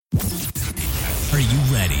Are you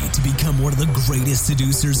ready to become one of the greatest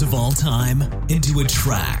seducers of all time? And to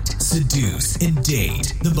attract, seduce, and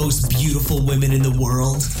date the most beautiful women in the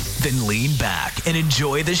world? Then lean back and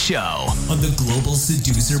enjoy the show on the Global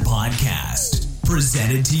Seducer Podcast,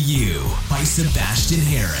 presented to you by Sebastian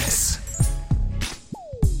Harris.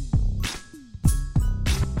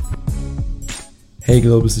 Hey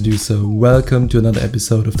Global Seducer, welcome to another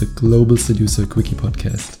episode of the Global Seducer Quickie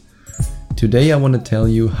Podcast. Today I want to tell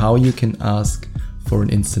you how you can ask for an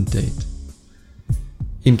instant date.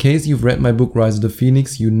 In case you've read my book Rise of the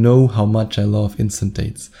Phoenix, you know how much I love instant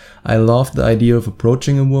dates. I love the idea of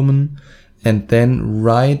approaching a woman and then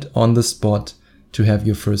right on the spot to have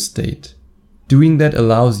your first date. Doing that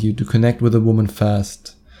allows you to connect with a woman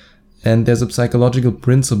fast. And there's a psychological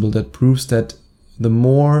principle that proves that the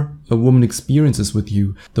more a woman experiences with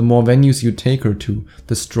you, the more venues you take her to,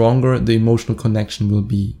 the stronger the emotional connection will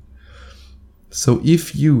be. So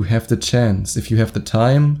if you have the chance, if you have the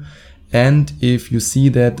time, and if you see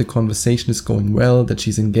that the conversation is going well, that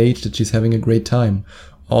she's engaged, that she's having a great time,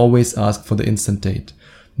 always ask for the instant date.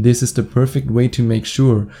 This is the perfect way to make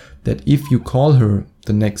sure that if you call her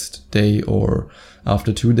the next day or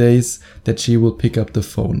after 2 days, that she will pick up the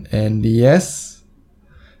phone. And yes,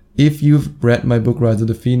 if you've read my book Rise of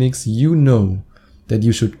the Phoenix, you know that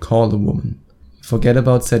you should call a woman. Forget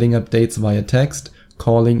about setting up dates via text.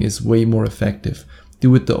 Calling is way more effective.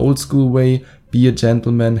 Do it the old school way, be a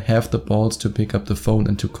gentleman, have the balls to pick up the phone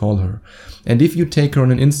and to call her. And if you take her on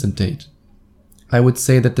an instant date, I would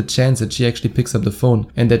say that the chance that she actually picks up the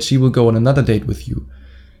phone and that she will go on another date with you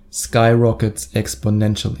skyrockets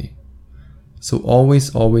exponentially. So always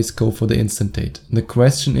go for the instant date. And the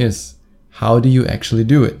question is, how do you actually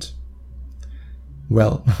do it?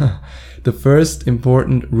 Well, the first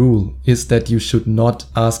important rule is that you should not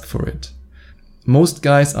ask for it. Most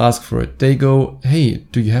guys ask for it. They go, hey,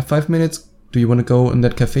 do you have 5 minutes? Do you want to go in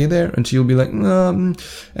that cafe there? And she'll be like, another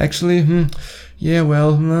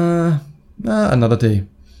day.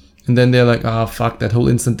 And then they're like, fuck, that whole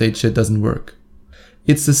instant date shit doesn't work.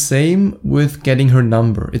 It's the same with getting her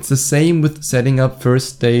number. It's the same with setting up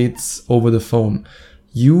first dates over the phone.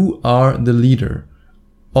 You are the leader.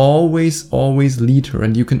 Always lead her,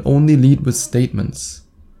 and you can only lead with statements.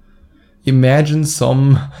 Imagine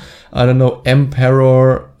some,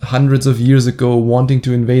 emperor hundreds of years ago wanting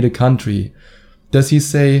to invade a country. Does he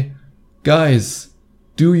say, guys,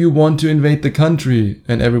 do you want to invade the country?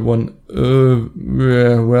 And everyone,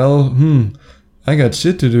 I got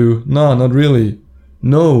shit to do. No, not really.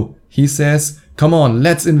 No, he says, come on,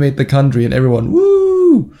 let's invade the country. And everyone,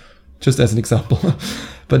 woo! Just as an example.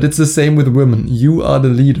 But it's the same with women. You are the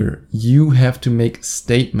leader. You have to make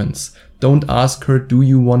statements. Don't ask her, do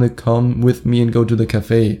you want to come with me and go to the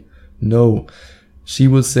cafe? No. She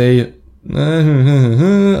will say,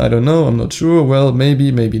 I don't know, I'm not sure. Well,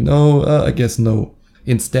 maybe no, I guess no.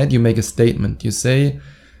 Instead, you make a statement. You say,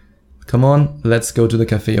 come on, let's go to the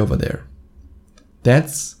cafe over there.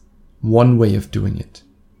 That's one way of doing it.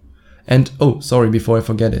 And, before I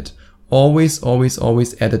forget it, always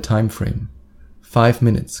add a time frame. 5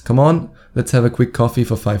 minutes. Come on, let's have a quick coffee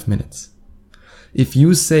for 5 minutes. If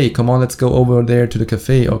you say, come on, let's go over there to the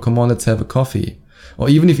cafe, or come on, let's have a coffee, or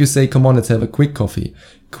even if you say, come on, let's have a quick coffee,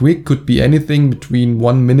 quick could be anything between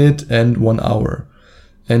 1 minute and 1 hour.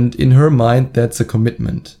 And in her mind, that's a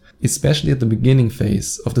commitment, especially at the beginning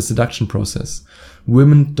phase of the seduction process.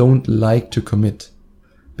 Women don't like to commit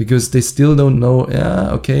because they still don't know,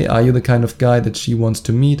 are you the kind of guy that she wants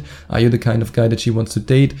to meet? Are you the kind of guy that she wants to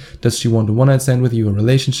date? Does she want a one-night stand with you, a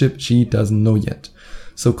relationship? She doesn't know yet.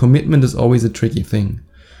 So commitment is always a tricky thing.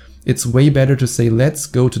 It's way better to say, let's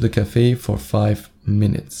go to the cafe for 5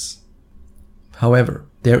 minutes. However,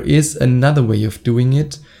 there is another way of doing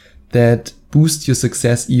it that boosts your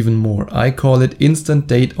success even more. I call it instant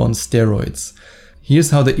date on steroids.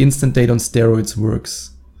 Here's how the instant date on steroids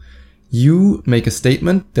works. You make a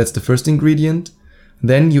statement, that's the first ingredient.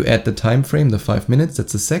 Then you add the time frame, the 5 minutes,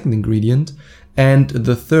 that's the second ingredient. And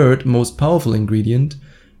the third most powerful ingredient,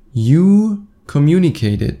 you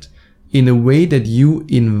communicate it in a way that you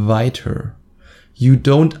invite her. You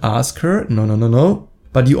don't ask her, no,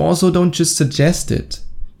 but you also don't just suggest it.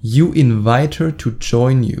 You invite her to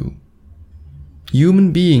join you.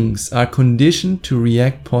 Human beings are conditioned to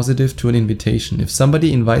react positive to an invitation. If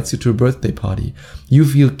somebody invites you to a birthday party, you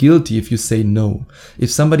feel guilty if you say no.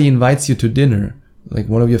 If somebody invites you to dinner, like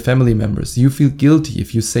one of your family members, you feel guilty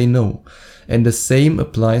if you say no. And the same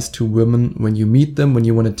applies to women when you meet them, when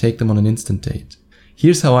you want to take them on an instant date.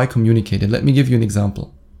 Here's how I communicate it. Let me give you an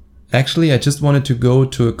example. Actually, I just wanted to go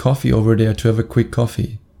to a coffee over there to have a quick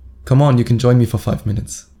coffee. Come on, you can join me for 5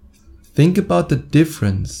 minutes. Think about the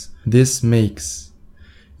difference this makes.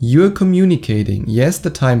 You're communicating, yes, the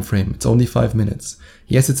time frame, it's only 5 minutes.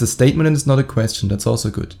 Yes, it's a statement and it's not a question, that's also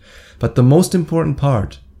good. But the most important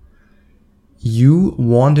part, you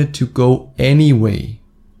wanted to go anyway,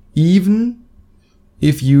 even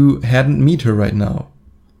if you hadn't met her right now,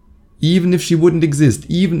 even if she wouldn't exist,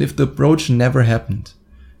 even if the approach never happened.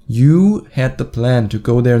 You had the plan to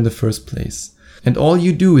go there in the first place. And all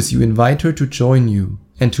you do is you invite her to join you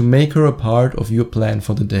and to make her a part of your plan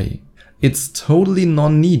for the day. It's totally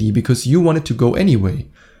non-needy because you wanted to go anyway.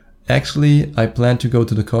 Actually, I plan to go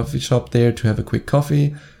to the coffee shop there to have a quick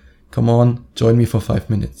coffee. Come on, join me for 5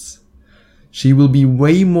 minutes. She will be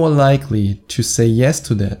way more likely to say yes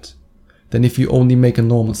to that than if you only make a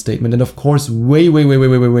normal statement. And of course, way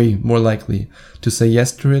more likely to say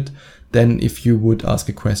yes to it than if you would ask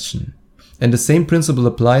a question. And the same principle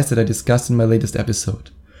applies that I discussed in my latest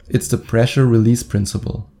episode. It's the pressure release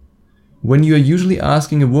principle. When you are usually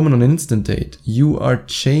asking a woman on an instant date, you are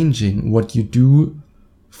changing what you do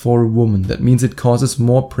for a woman. That means it causes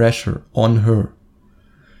more pressure on her.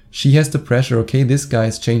 She has the pressure, okay, this guy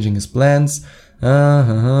is changing his plans.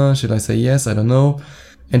 Should I say yes? I don't know.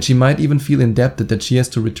 And she might even feel indebted that she has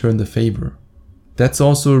to return the favor. That's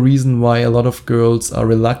also a reason why a lot of girls are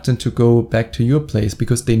reluctant to go back to your place,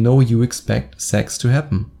 because they know you expect sex to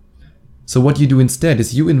happen. So what you do instead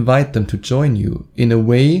is you invite them to join you in a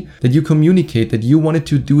way that you communicate that you wanted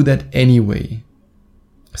to do that anyway.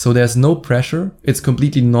 So there's no pressure. It's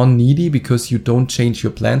completely non-needy because you don't change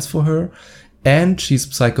your plans for her. And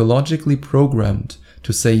she's psychologically programmed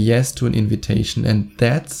to say yes to an invitation. And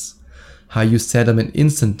that's how you set up an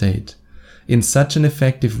instant date in such an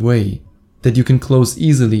effective way that you can close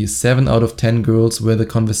easily 7 out of 10 girls where the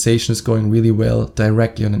conversation is going really well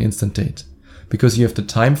directly on an instant date. Because you have the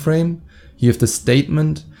time frame, you have the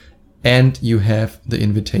statement, and you have the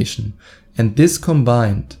invitation. And this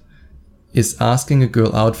combined is asking a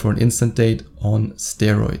girl out for an instant date on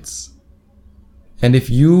steroids. And if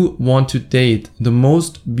you want to date the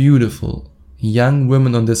most beautiful young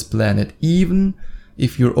women on this planet, even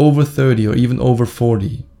if you're over 30 or even over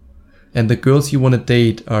 40, and the girls you want to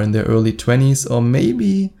date are in their early 20s or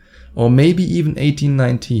maybe even 18,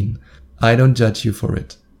 19, I don't judge you for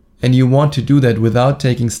it. And you want to do that without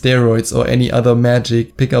taking steroids or any other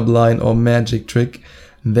magic pickup line or magic trick,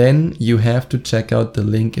 then you have to check out the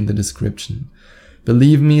link in the description.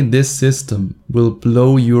 Believe me, this system will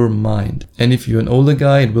blow your mind. And if you're an older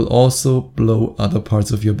guy, it will also blow other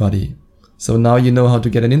parts of your body. So now you know how to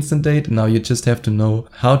get an instant date. Now you just have to know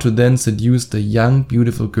how to then seduce the young,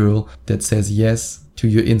 beautiful girl that says yes to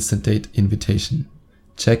your instant date invitation.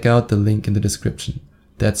 Check out the link in the description.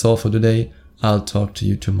 That's all for today. I'll talk to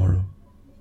you tomorrow.